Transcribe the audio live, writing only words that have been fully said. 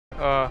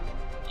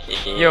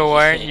Yo,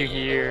 why aren't you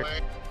here?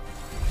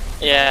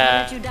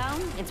 Yeah,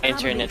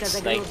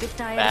 internet's like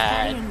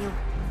bad.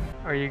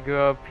 Are you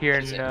go up here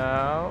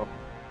now?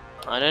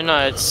 I don't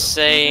know, it's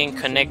saying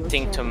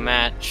connecting to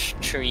match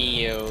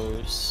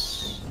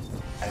trios.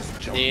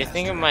 Do you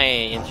think my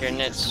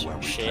internet's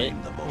shit?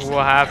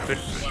 What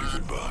happened?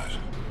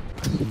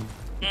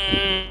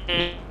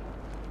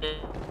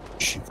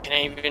 Can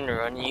I even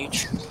run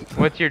YouTube?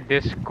 What's your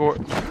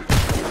Discord?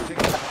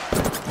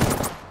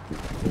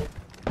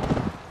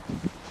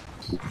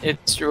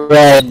 It's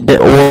red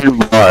one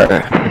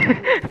bar.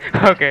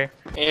 Okay.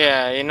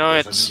 Yeah,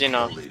 it's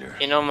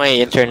my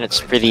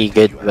internet's pretty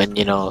good when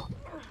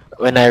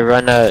when I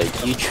run a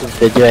YouTube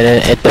video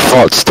and it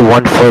defaults to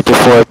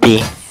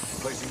 144p.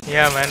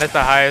 Yeah, man, that's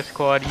the highest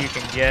quality you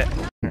can get.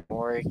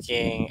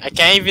 Working. I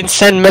can't even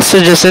send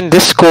messages in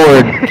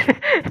Discord.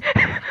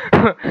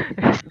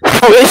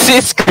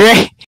 It's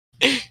great.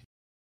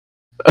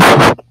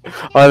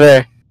 Oh,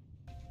 there.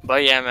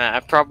 But yeah, man,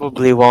 I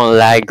probably won't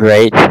lag,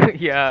 right?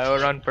 Yeah, it'll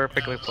run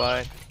perfectly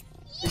fine.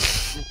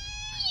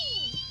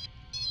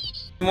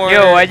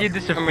 Yo, why'd you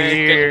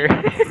disappear?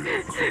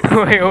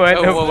 Wait, what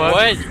the fuck?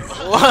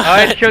 What?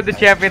 I showed the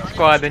champion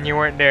squad and you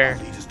weren't there.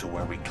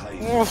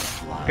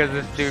 Because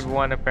this dude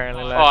won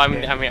apparently last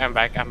game. I'm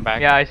back.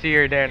 Yeah, I see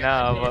you're there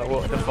now, but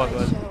what the fuck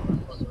was it?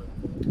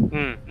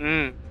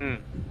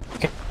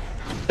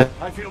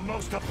 I feel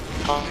most of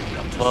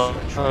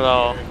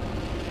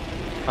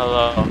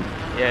Hello.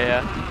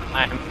 Yeah.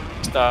 I'm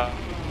stuck.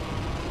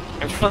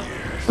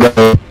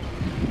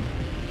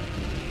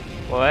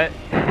 What?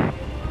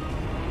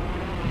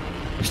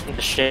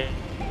 Shit.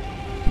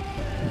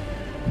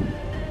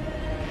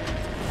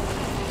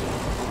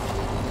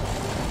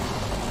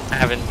 I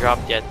haven't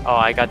dropped yet. Oh,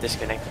 I got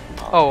disconnected.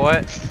 Oh,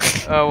 what?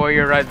 Oh, well,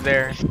 you're right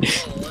there.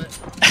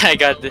 I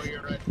got this.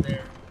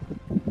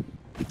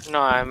 No,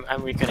 I'm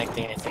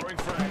reconnecting, I think.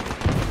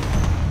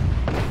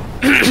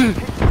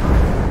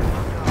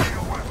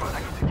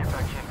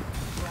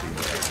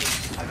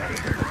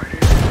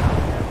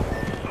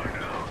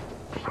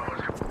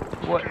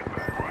 What?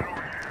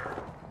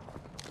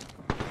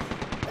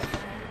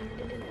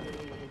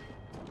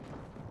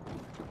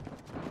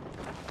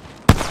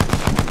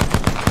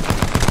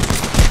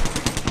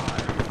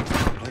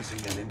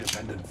 placing an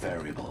independent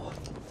variable.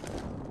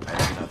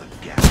 And another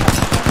gap.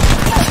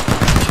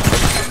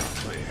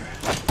 Clear.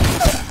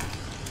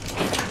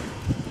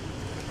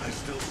 I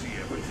still see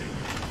everything.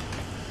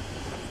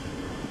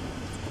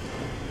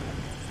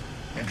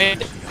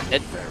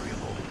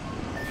 Variable.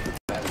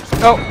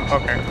 Oh,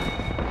 okay.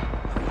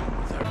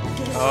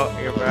 Oh,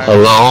 you're back.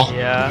 Hello?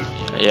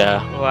 Yeah.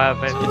 Yeah. What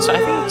happened? I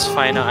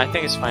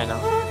think it's fine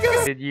now.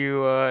 Did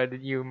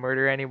you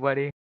murder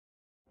anybody?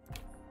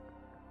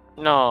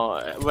 No,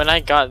 when I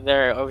got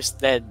there, I was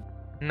dead.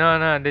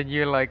 No, did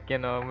you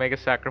make a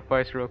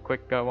sacrifice real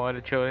quick? One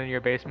of the children in your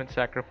basement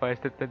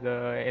sacrificed it to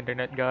the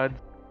internet gods?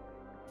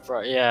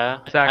 Yeah,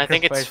 I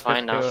think it's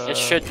fine now. It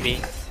should be.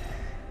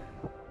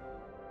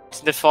 It's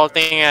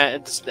defaulting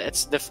at,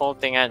 it's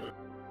defaulting at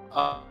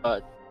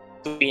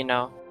 2p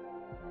now.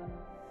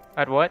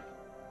 At what?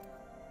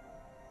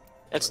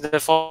 It's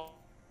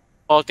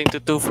defaulting to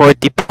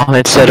 240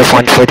 instead of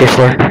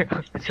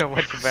 144. So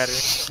much better.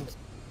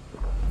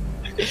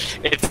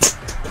 It's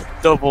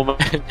double,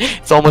 man.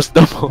 It's almost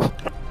double.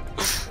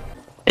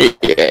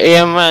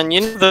 Yeah, man.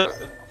 You know the.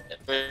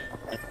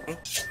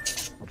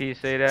 Can you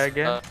say that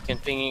again? Can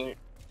ping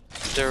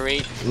the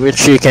rate.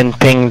 Which you can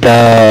ping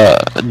the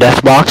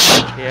death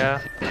box. Yeah.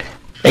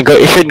 It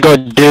should go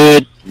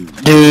dude,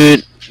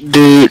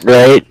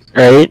 right.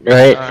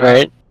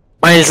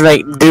 Mine is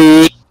like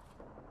dude.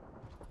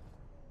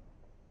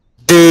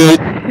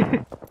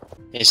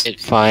 Is it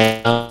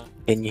fine?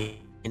 Can you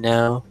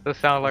know? Does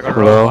sound like a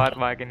robot,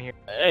 but I can hear.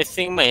 I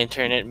think my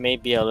internet may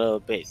be a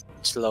little bit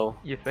slow.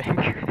 You think?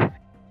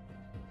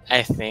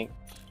 I think.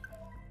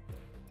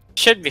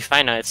 Should be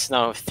fine now. It's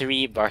now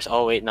 3 bars.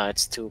 Oh wait, no,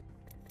 it's 2.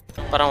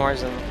 Parang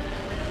Warzone.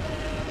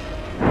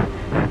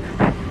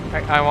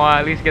 I want to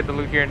at least get the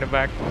loot here in the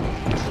back.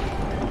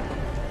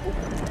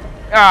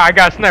 Ah, I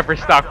got sniper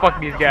stock. Fuck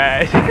these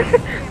guys.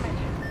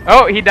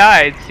 Oh, he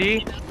died.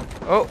 See?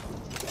 Oh.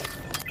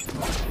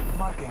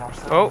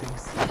 Oh.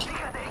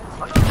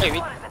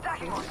 Hey,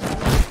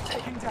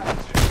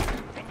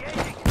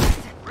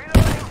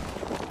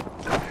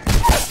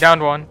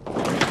 Downed one.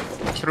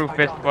 Through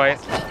fist fight.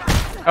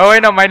 Oh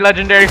wait, no, my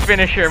legendary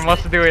finisher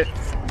must do it.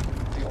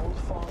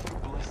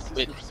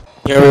 wait.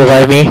 You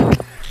revive me?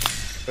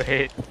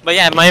 Wait. But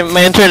yeah, my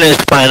internet is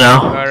fine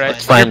now. Alright,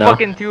 it's fine you're now.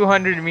 fucking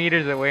 200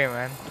 meters away,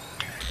 man.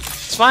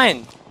 It's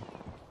fine.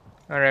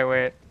 Alright,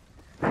 wait.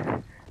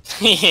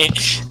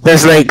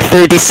 There's like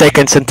 30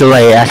 seconds until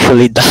I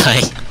actually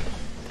die.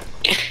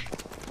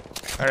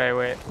 Alright,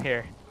 wait.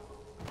 Here.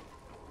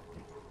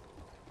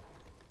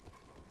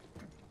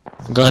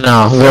 Go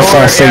now. Go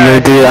faster,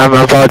 you dude. I'm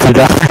about to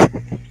die.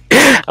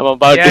 I'm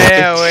about to die.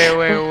 Yeah,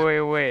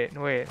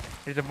 wait.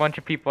 There's a bunch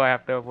of people I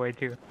have to avoid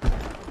too.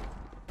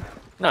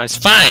 No, it's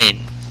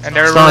fine. And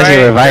they're as long as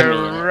you revive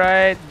me.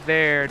 right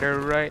there. They're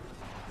right.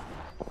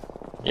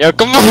 Yo,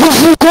 come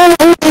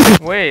on!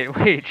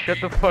 Wait,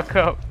 shut the fuck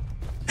up.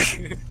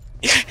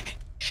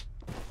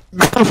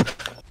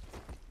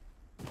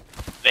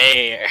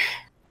 There.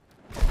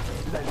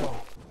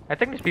 I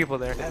think there's people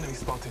there. Enemy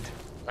spotted.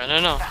 I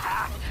don't know.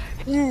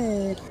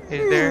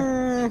 Is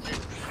there?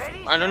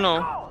 I don't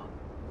know.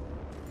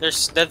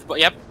 There's dead.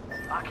 Yep.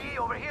 Aki,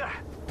 over here.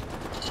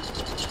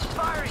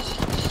 Firing.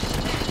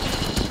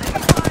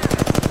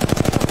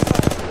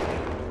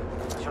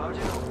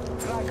 Charging.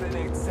 Frag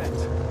grenade set.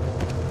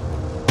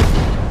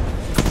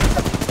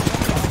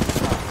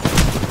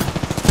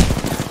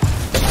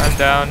 I'm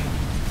down.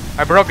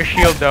 I broke a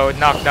shield though, it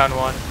knocked down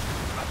one.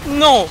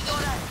 No.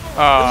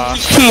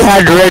 He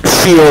had red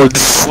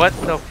shields. What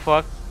the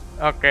fuck?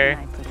 Okay.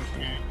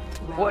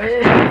 What?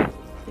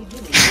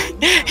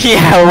 He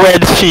had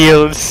red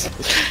shields.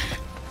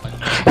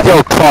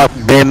 Yo, Clark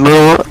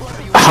Bimbo,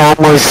 how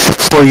much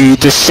for you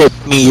to set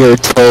me your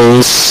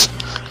toes?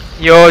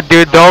 Yo,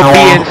 dude, don't be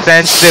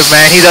insensitive,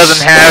 man. He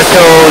doesn't have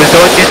toes.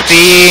 Don't you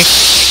see?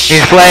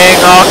 He's playing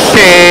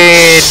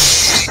Octane.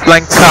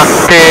 Playing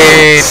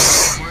Octane.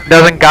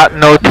 Doesn't got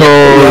no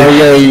toes.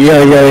 Yeah.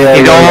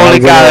 He's only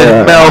got his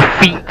smell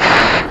feet.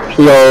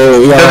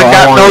 Doesn't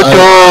got no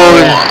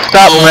toes.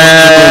 Stop,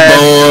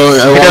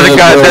 man. He doesn't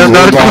got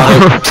no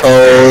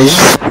toes.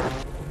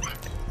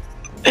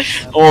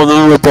 All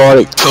the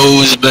robotic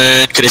toes,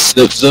 man. Could I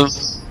snip them?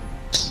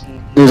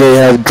 Do they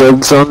have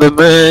drugs on them,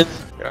 man?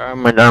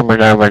 Armin.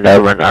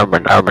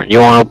 You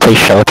wanna play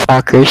Shell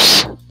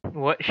Talkers?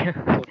 What?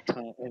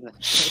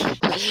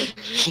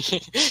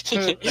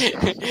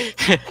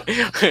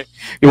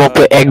 You wanna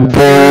play Egg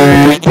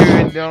Bowl?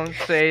 Dude, don't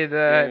say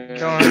that.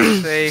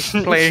 Don't say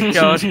play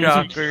Shell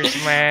Shockers,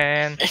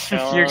 man.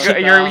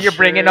 You're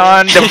bringing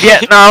on the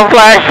Vietnam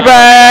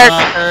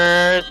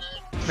flashback.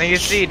 Now you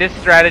see this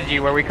strategy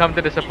where we come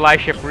to the supply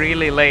ship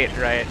really late,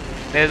 right?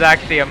 There's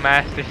actually a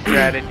master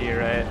strategy,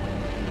 right?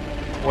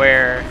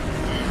 Where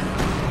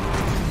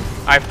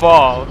I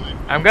fall,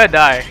 I'm gonna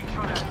die.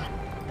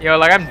 Yo,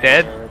 like I'm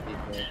dead.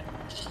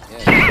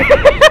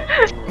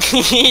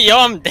 Yo,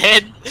 I'm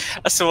dead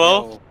as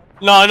well.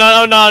 No,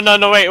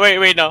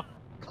 wait, no.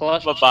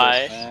 Clutch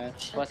Bye-bye. this, man.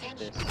 Clutch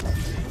this.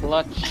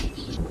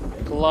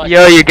 Clutch.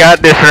 Yo, you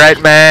got this, right,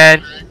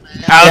 man?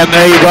 Yeah,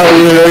 man, you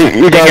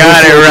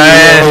got it,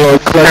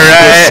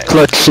 right?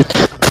 Clutch it,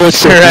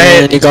 Right,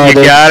 man. You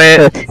got it.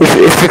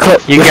 If you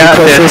clutch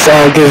this,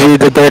 I'll give you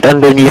the dirt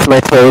underneath my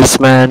toes,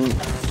 man.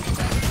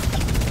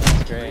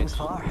 Great.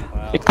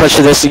 You clutch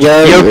this,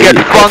 yeah. You get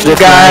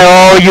fungi,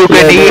 all you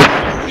can eat.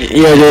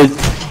 Yeah, dude.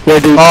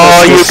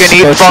 Oh, you can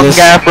eat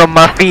fungi from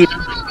my feet.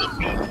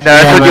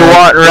 That's what you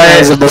want, right?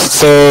 It's a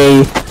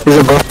buffet.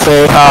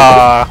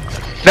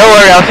 Don't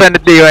worry, I'll send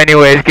it to you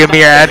anyways. Give me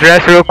your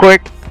address real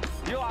quick.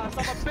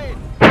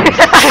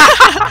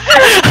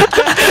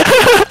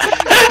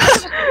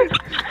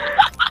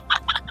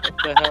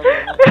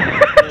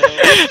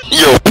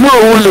 Yo,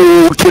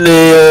 Brolo, can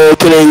I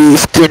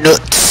eat your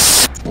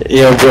nuts?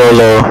 Yeah,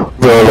 Brolo.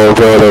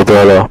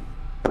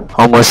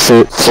 How much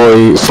for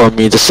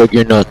me to suck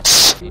your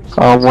nuts?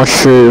 How much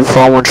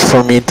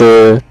for me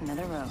to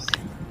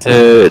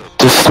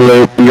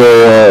slurp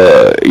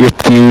your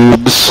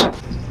pubes?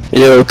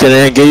 Yo, can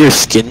I get your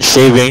skin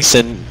shavings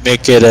and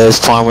make it as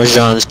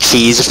Parmesan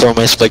cheese for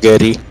my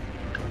spaghetti?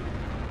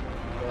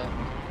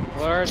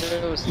 What are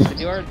those?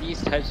 There are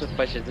these types of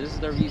questions. This is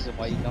the reason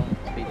why they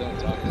don't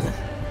talk.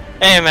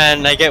 Hey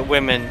man, I get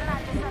women.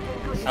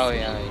 Oh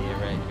yeah, you're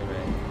right.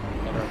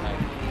 Never mind.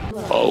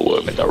 Oh,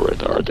 women are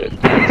retarded.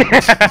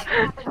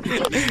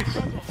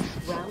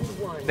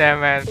 Damn,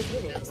 man.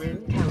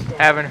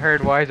 Haven't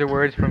heard wiser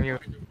words from you.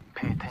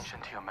 Pay attention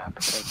to your map.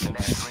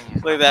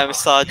 Look at that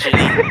misogyny.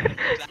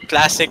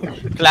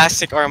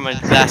 Classic Armand.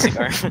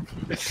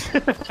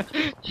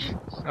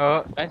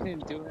 Oh, I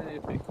didn't do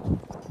anything.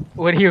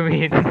 what do you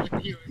mean?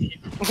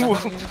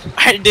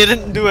 I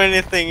didn't do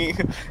anything.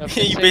 I'm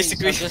You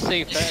basically. I'm just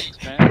saying facts,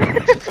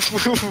 man.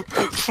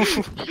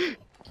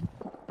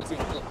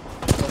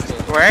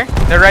 Where?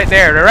 They're right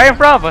there. They're right in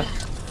front of us.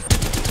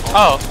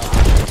 Oh.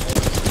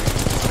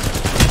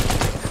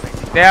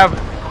 They have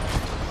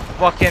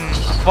fucking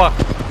fuck.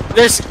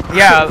 There's.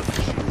 Yeah.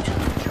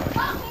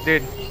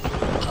 Dude.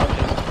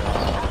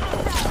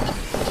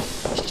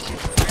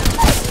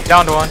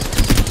 Down to one.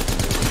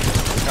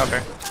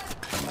 Okay. I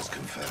must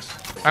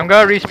confess. I'm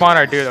gonna respawn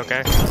our dude,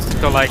 okay?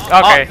 So like, okay,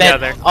 Oh, yeah, dead.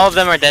 there. All of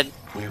them are dead.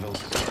 We will.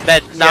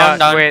 Dead. Down.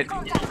 Wait.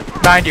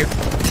 Behind you.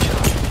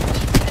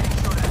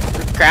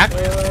 Crack.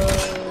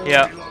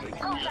 Yeah.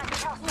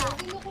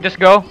 Just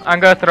go. I'm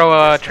gonna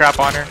throw a trap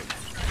on her.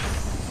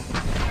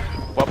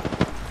 Whoop.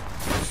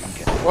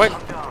 What?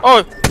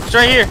 Oh, it's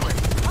right here.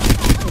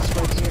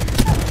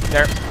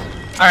 There.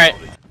 Alright.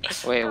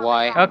 Wait,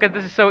 why? Okay,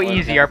 this is so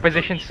easy. Our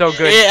position's so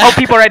good. Yeah. Oh,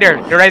 people right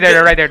there. They're right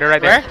there.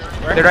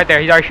 Where? They're right there.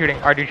 He's already shooting.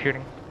 Our dude's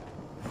shooting.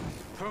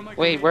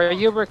 Wait, were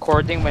you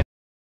recording when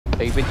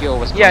the video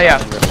was Yeah.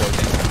 recording?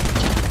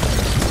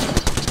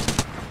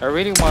 I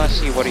really want to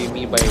see what do you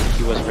mean by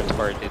he was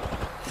retarded.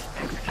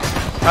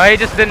 I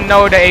just didn't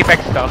know the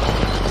Apex stuff.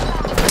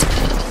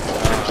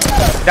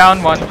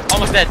 Down one.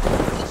 Almost dead.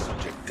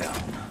 Subject down.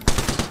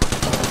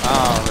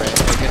 Oh, right.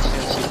 I guess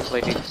since you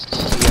played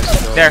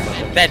CS:GO. There.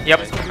 Dead. Yep.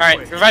 Alright,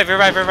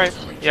 revive.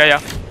 Yeah,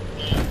 yeah.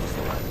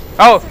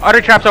 Oh,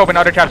 other traps open,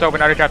 other traps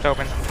open, other traps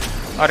open.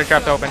 Other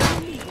traps open.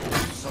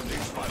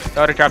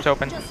 The other traps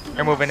open.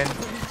 They're moving in.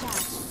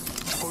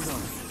 Hold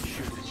on.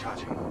 Shield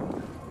recharging.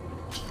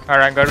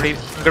 Alright, I'm gonna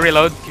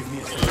reload.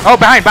 Oh,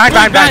 behind.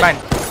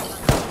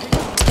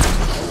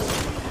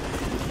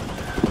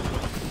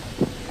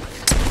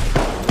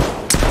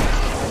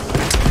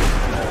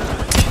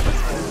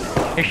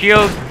 His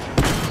shield.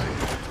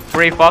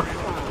 Brave fuck.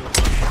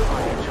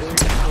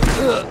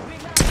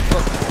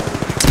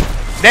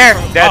 There,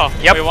 dead. Oh,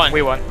 yep,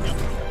 we won.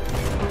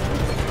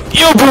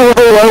 Yo, bro,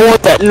 I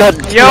want that nut.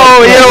 Yo!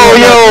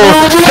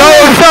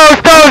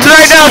 Toes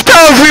right now,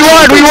 toes! We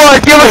won!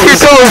 Give us your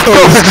toes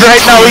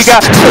right now, we got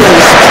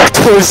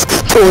Toes.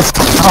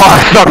 oh,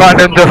 stuck on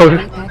them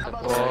toes.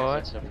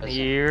 What?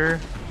 Here?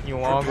 You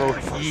wanna go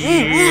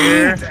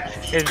here?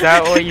 Is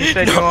that what you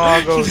said? You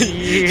wanna go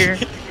here?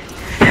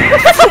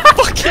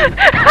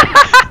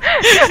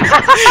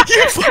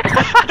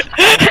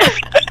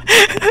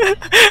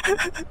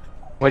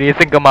 What do you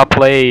think of my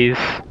plays?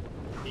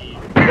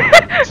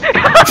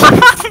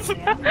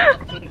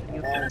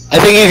 I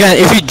think you can,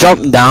 if you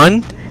jump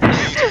down.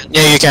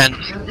 Yeah, you can.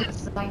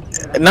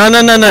 No,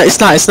 it's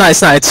not, it's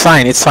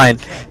fine.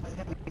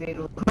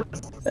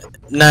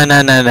 No,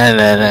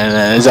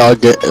 it's all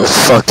good.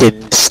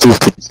 Fucking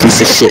stupid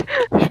piece of shit.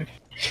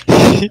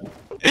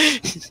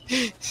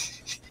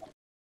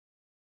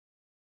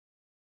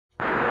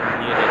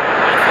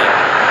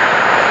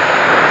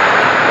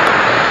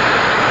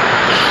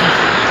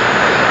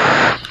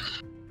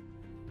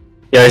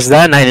 Yo, is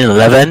that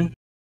 9/11?